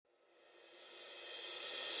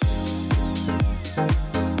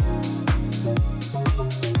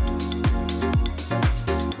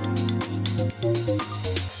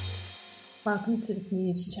Welcome to the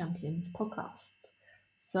Community Champions podcast.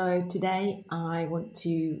 So today I want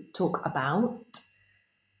to talk about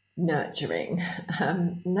nurturing.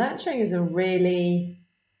 Nurturing is a really,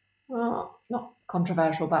 well, not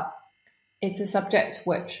controversial, but it's a subject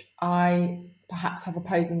which I perhaps have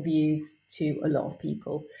opposing views to a lot of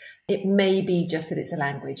people. It may be just that it's a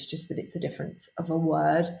language, just that it's the difference of a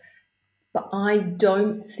word, but I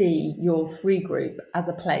don't see your free group as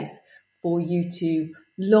a place for you to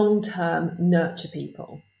long-term nurture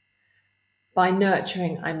people. By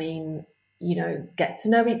nurturing, I mean, get to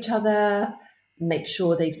know each other, make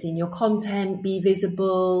sure they've seen your content, be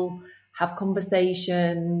visible, have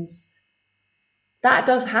conversations. That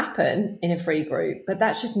does happen in a free group, but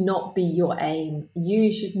that should not be your aim.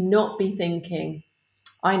 You should not be thinking,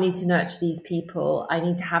 I need to nurture these people. I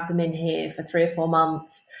need to have them in here for 3 or 4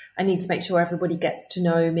 months. I need to make sure everybody gets to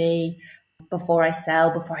know me before I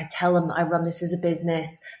sell, before I tell them that I run this as a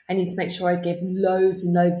business. I need to make sure I give loads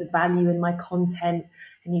and loads of value in my content.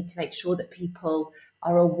 I need to make sure that people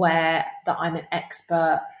are aware that I'm an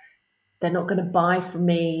expert. They're not going to buy from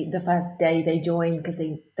me the first day they join because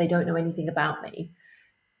they don't know anything about me.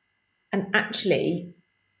 And actually,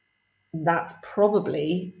 that's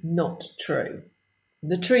probably not true.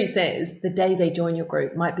 The truth is, the day they join your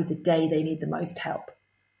group might be the day they need the most help.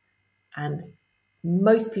 And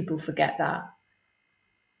most people forget that.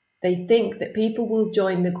 They think that people will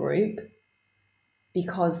join the group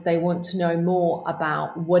because they want to know more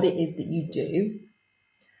about what it is that you do.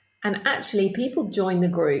 And actually, people join the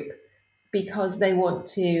group because they want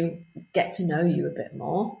to get to know you a bit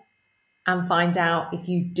more and find out if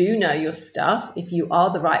you do know your stuff, if you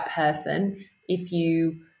are the right person, if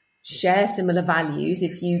you share similar values,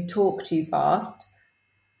 if you talk too fast.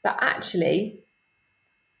 But actually,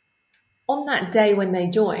 on that day when they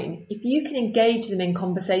join, if you can engage them in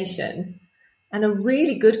conversation, and a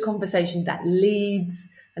really good conversation that leads,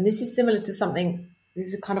 and this is similar to something,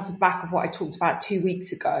 this is kind of the back of what I talked about 2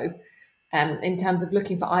 weeks ago, in terms of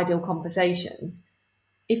looking for ideal conversations.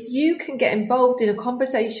 If you can get involved in a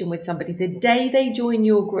conversation with somebody the day they join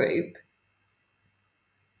your group,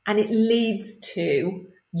 and it leads to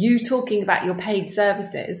you talking about your paid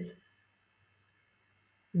services,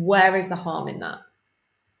 where is the harm in that?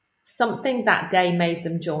 Something that day made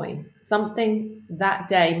them join. Something that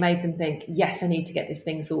day made them think, yes, I need to get this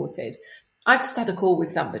thing sorted. I just had a call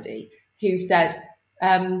with somebody who said,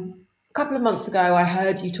 a couple of months ago, I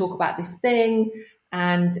heard you talk about this thing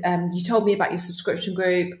and you told me about your subscription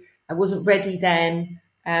group. I wasn't ready then,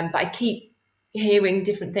 but I keep hearing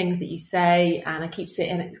different things that you say and I keep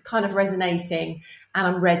sitting, it's kind of resonating and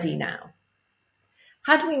I'm ready now.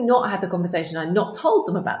 Had we not had the conversation and not told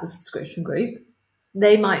them about the subscription group,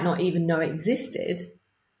 they might not even know it existed,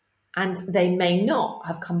 and they may not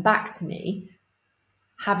have come back to me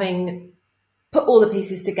having put all the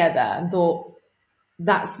pieces together and thought,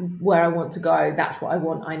 that's where I want to go, that's what I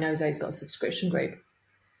want, I know Zoe's got a subscription group.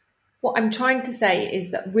 What I'm trying to say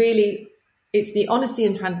is that really it's the honesty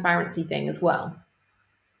and transparency thing as well.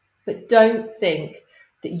 But don't think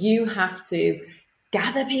that you have to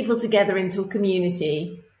gather people together into a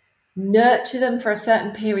community, nurture them for a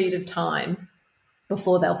certain period of time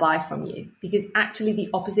before they'll buy from you, because actually the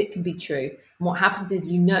opposite can be true. And what happens is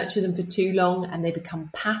you nurture them for too long and they become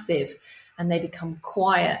passive and they become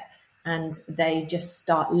quiet and they just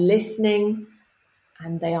start listening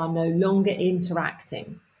and they are no longer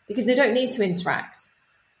interacting, because they don't need to interact,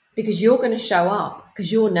 because you're going to show up,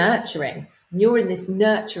 because you're nurturing and you're in this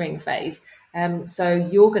nurturing phase. So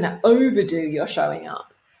you're going to overdo your showing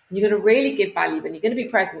up. You're going to really give value and you're going to be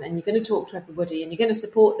present and you're going to talk to everybody and you're going to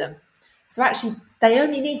support them. So actually, they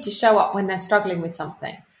only need to show up when they're struggling with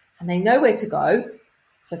something and they know where to go.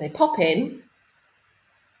 So they pop in,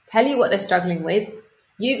 tell you what they're struggling with.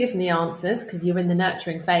 You give them the answers because you're in the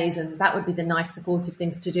nurturing phase, and that would be the nice supportive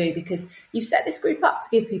things to do because you've set this group up to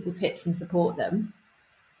give people tips and support them.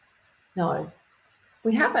 No,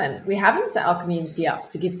 we haven't. We haven't set our community up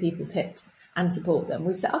to give people tips and support them.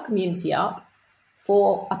 We've set our community up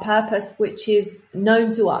for a purpose which is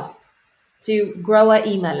known to us, to grow our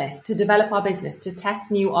email list, to develop our business, to test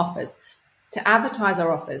new offers, to advertise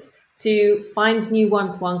our offers, to find new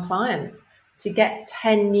one-to-one clients, to get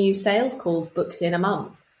 10 new sales calls booked in a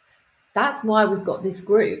month. That's why we've got this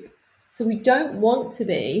group. So we don't want to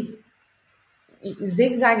be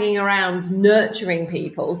zigzagging around nurturing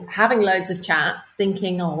people, having loads of chats,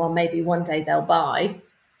 thinking, oh, well, maybe one day they'll buy.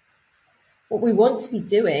 What we want to be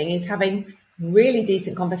doing is having really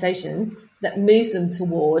decent conversations that move them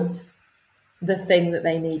towards the thing that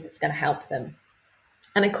they need that's going to help them.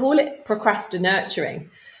 And I call it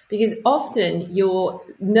procrasti-nurturing Because often you're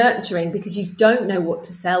nurturing because you don't know what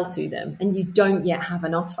to sell to them and you don't yet have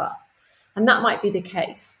an offer. And that might be the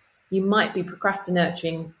case. You might be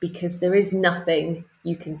procrasti-nurturing because there is nothing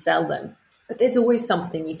you can sell them, but there's always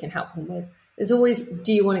something you can help them with. There's always,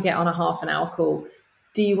 do you want to get on a half an hour call?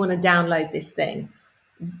 Do you want to download this thing?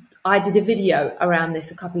 I did a video around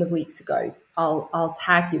this a couple of weeks ago. I'll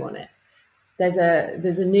tag you on it. There's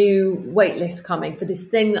a new wait list coming for this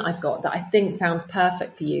thing that I've got that I think sounds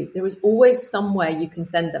perfect for you. There is always somewhere you can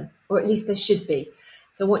send them, or at least there should be.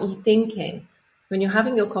 So what are you thinking? When you're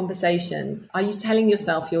having your conversations, are you telling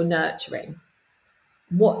yourself you're nurturing?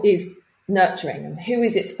 What is nurturing and who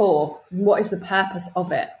is it for? What is the purpose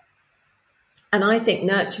of it? And I think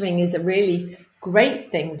nurturing is a really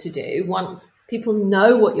great thing to do once people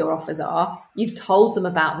know what your offers are. You've told them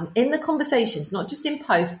about them in the conversations, not just in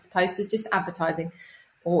posts. Posts is just advertising,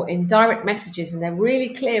 or in direct messages, and they're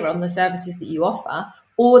really clear on the services that you offer,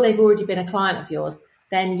 or they've already been a client of yours.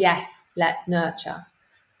 Then yes, let's nurture.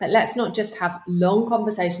 But let's not just have long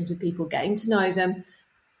conversations with people, getting to know them,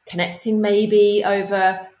 connecting maybe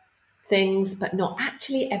over things, but not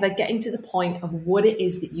actually ever getting to the point of what it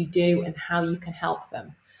is that you do and how you can help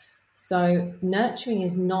them. So nurturing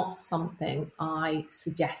is not something I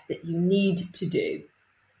suggest that you need to do.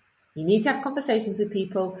 You need to have conversations with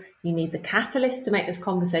people. You need the catalyst to make this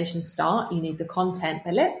conversation start. You need the content,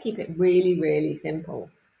 but let's keep it really, really simple.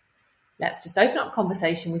 Let's just open up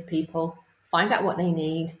conversation with people, find out what they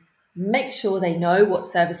need, make sure they know what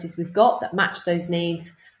services we've got that match those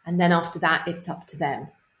needs. And then after that, it's up to them.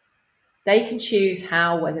 They can choose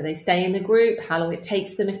whether they stay in the group, how long it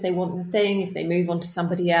takes them if they want the thing, if they move on to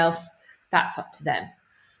somebody else, that's up to them.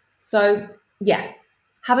 So yeah,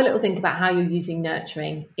 have a little think about how you're using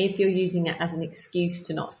nurturing. If you're using it as an excuse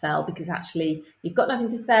to not sell because actually you've got nothing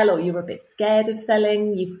to sell, or you're a bit scared of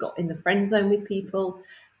selling, you've got in the friend zone with people,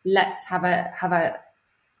 let's have a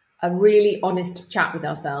really honest chat with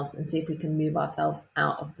ourselves and see if we can move ourselves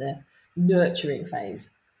out of the nurturing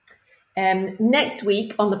phase. Next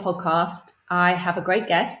week on the podcast, I have a great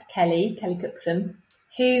guest, Kelly Cookson,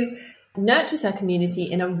 who nurtures her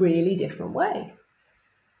community in a really different way.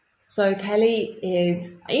 So Kelly is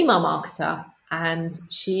an email marketer, and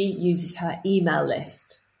she uses her email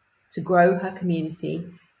list to grow her community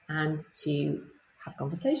and to have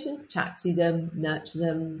conversations, chat to them, nurture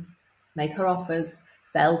them, make her offers,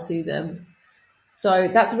 sell to them. So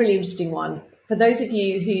that's a really interesting one. For those of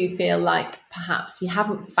you who feel like perhaps you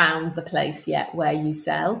haven't found the place yet where you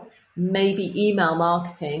sell, maybe email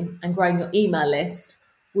marketing and growing your email list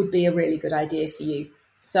would be a really good idea for you.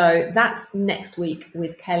 So that's next week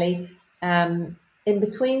with Kelly. In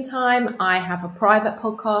between time, I have a private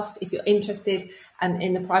podcast if you're interested. And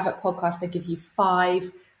in the private podcast, I give you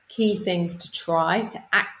 5 key things to try, to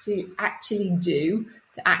actually do,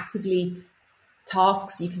 to actively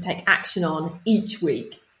tasks you can take action on each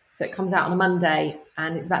week. So it comes out on a Monday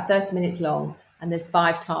and it's about 30 minutes long, and there's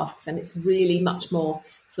 5 tasks, and it's really much more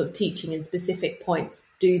sort of teaching in specific points.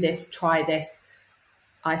 Do this, try this.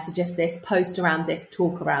 I suggest this, post around this,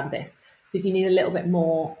 talk around this. So if you need a little bit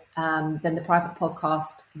more than the private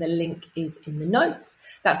podcast, the link is in the notes.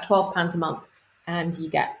 That's £12 a month, and you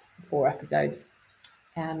get 4 episodes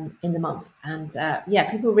in the month. And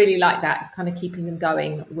people really like that. It's kind of keeping them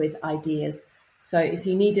going with ideas. So if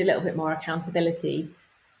you need a little bit more accountability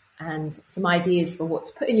and some ideas for what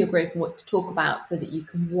to put in your group and what to talk about so that you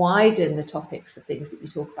can widen the topics of things that you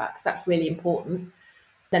talk about, because that's really important,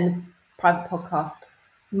 then the private podcast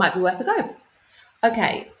might be worth a go.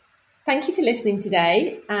 Okay, thank you for listening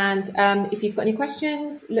today. And if you've got any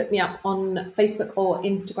questions, look me up on Facebook or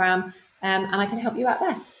Instagram, and I can help you out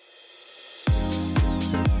there.